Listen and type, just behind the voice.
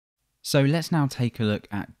So let's now take a look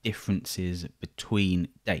at differences between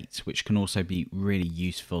dates, which can also be really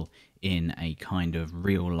useful in a kind of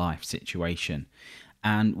real life situation.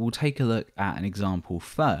 And we'll take a look at an example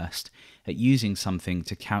first at using something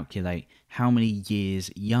to calculate how many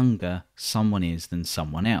years younger someone is than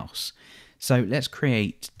someone else. So let's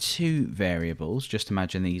create two variables. Just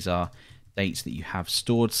imagine these are dates that you have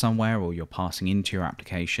stored somewhere or you're passing into your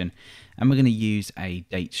application. And we're going to use a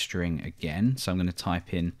date string again. So I'm going to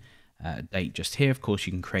type in date just here. Of course,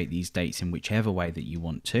 you can create these dates in whichever way that you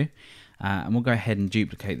want to. And we'll go ahead and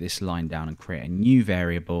duplicate this line down and create a new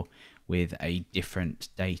variable with a different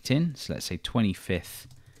date in. So let's say 25th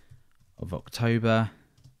of October,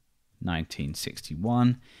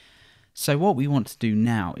 1961. So what we want to do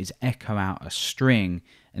now is echo out a string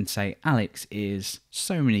and say Alex is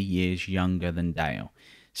so many years younger than Dale.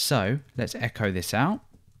 So let's echo this out.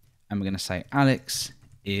 And we're going to say Alex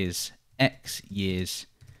is X years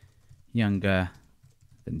younger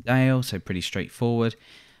than Dale, so pretty straightforward.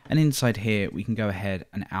 And inside here we can go ahead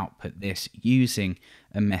and output this using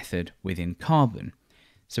a method within Carbon.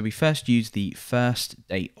 So we first use the first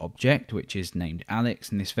date object, which is named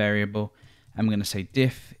Alex in this variable, and we're going to say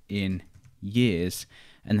diff in years,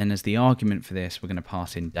 and then as the argument for this we're going to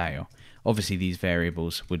pass in Dale. Obviously these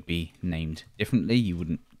variables would be named differently, you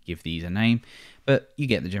wouldn't give these a name, but you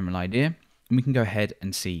get the general idea, and we can go ahead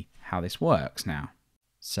and see how this works now.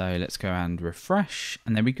 So let's go and refresh,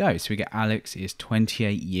 and there we go. So we get Alex is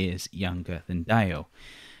 28 years younger than Dale.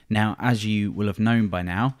 Now, as you will have known by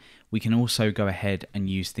now, we can also go ahead and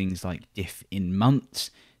use things like diff in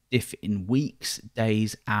months, diff in weeks,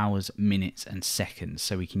 days, hours, minutes, and seconds.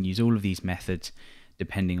 So we can use all of these methods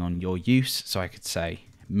depending on your use. So I could say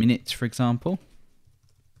minutes, for example,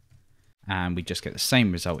 and we just get the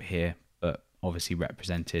same result here, but obviously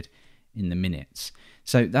represented in the minutes.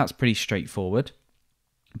 So that's pretty straightforward.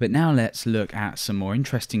 But now let's look at some more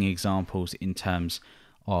interesting examples in terms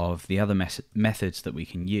of the other methods that we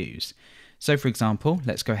can use. So for example,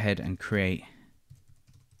 let's go ahead and create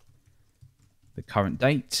the current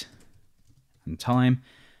date and time,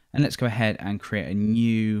 and let's go ahead and create a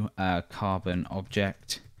new Carbon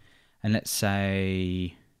object, and let's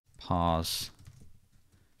say pars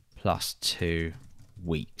plus 2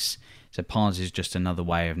 weeks. So pars is just another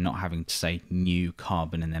way of not having to say new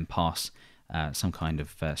Carbon and then pass some kind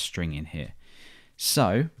of string in here.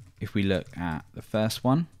 So if we look at the first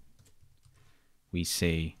one, we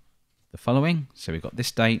see the following. So we've got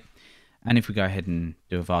this date, and if we go ahead and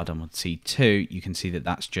do a var done on C2, you can see that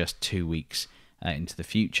that's just 2 weeks into the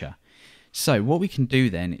future. So what we can do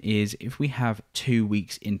then is, if we have 2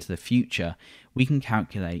 weeks into the future, we can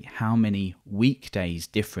calculate how many weekdays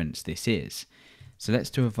difference this is. So let's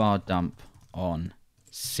do a var dump on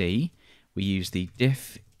C. We use the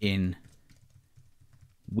diff in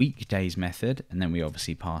weekdays method, and then we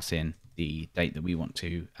obviously pass in the date that we want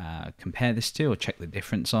to compare this to or check the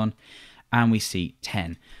difference on, and we see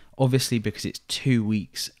 10. Obviously, because it's 2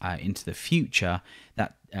 weeks into the future,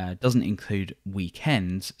 that doesn't include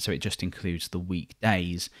weekends, so it just includes the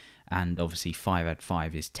weekdays, and obviously 5 add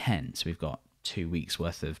 5 is 10, so we've got 2 weeks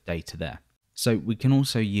worth of data there. So we can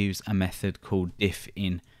also use a method called diff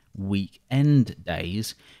in weekend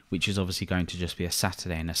days, which is obviously going to just be a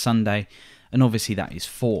Saturday and a Sunday, and obviously that is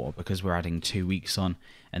 4 because we're adding 2 weeks on,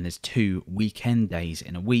 and there's 2 weekend days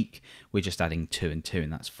in a week. We're just adding 2 and 2,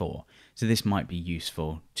 and that's 4. So this might be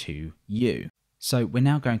useful to you. So we're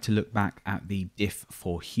now going to look back at the diff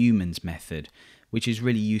for humans method, which is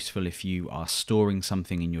really useful if you are storing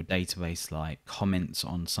something in your database, like comments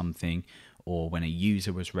on something, or when a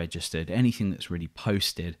user was registered, anything that's really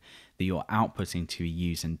posted that you're outputting to a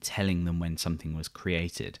user and telling them when something was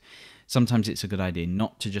created. Sometimes it's a good idea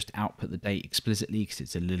not to just output the date explicitly because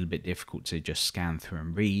it's a little bit difficult to just scan through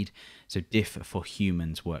and read. So diff for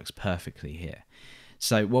humans works perfectly here.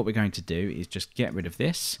 So what we're going to do is just get rid of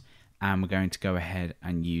this, and we're going to go ahead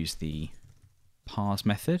and use the parse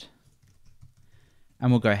method, and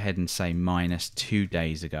we'll go ahead and say minus 2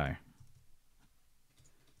 days ago,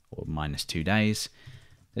 or minus 2 days.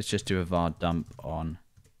 Let's just do a var dump on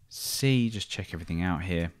C, just check everything out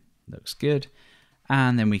here, looks good.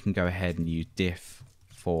 And then we can go ahead and use diff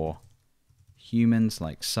for humans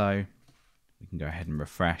like so. We can go ahead and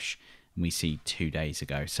refresh, and we see 2 days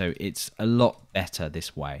ago. So it's a lot better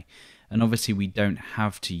this way. And obviously we don't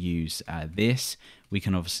have to use this. We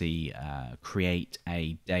can obviously create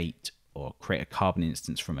a date or create a Carbon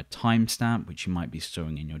instance from a timestamp, which you might be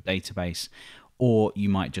storing in your database, or you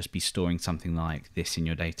might just be storing something like this in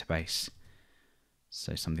your database.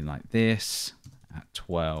 So something like this at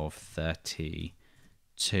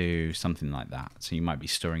 12:32, something like that. So you might be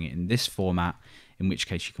storing it in this format in which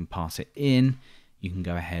case you can pass it in, you can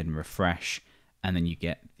go ahead and refresh, and then you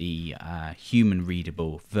get the human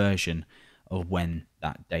readable version of when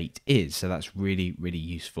that date is. So that's really, really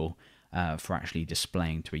useful for actually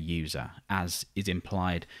displaying to a user, as is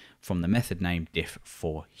implied from the method name diff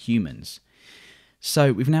for humans.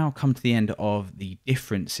 So we've now come to the end of the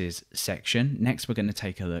differences section. Next, we're going to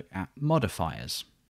take a look at modifiers.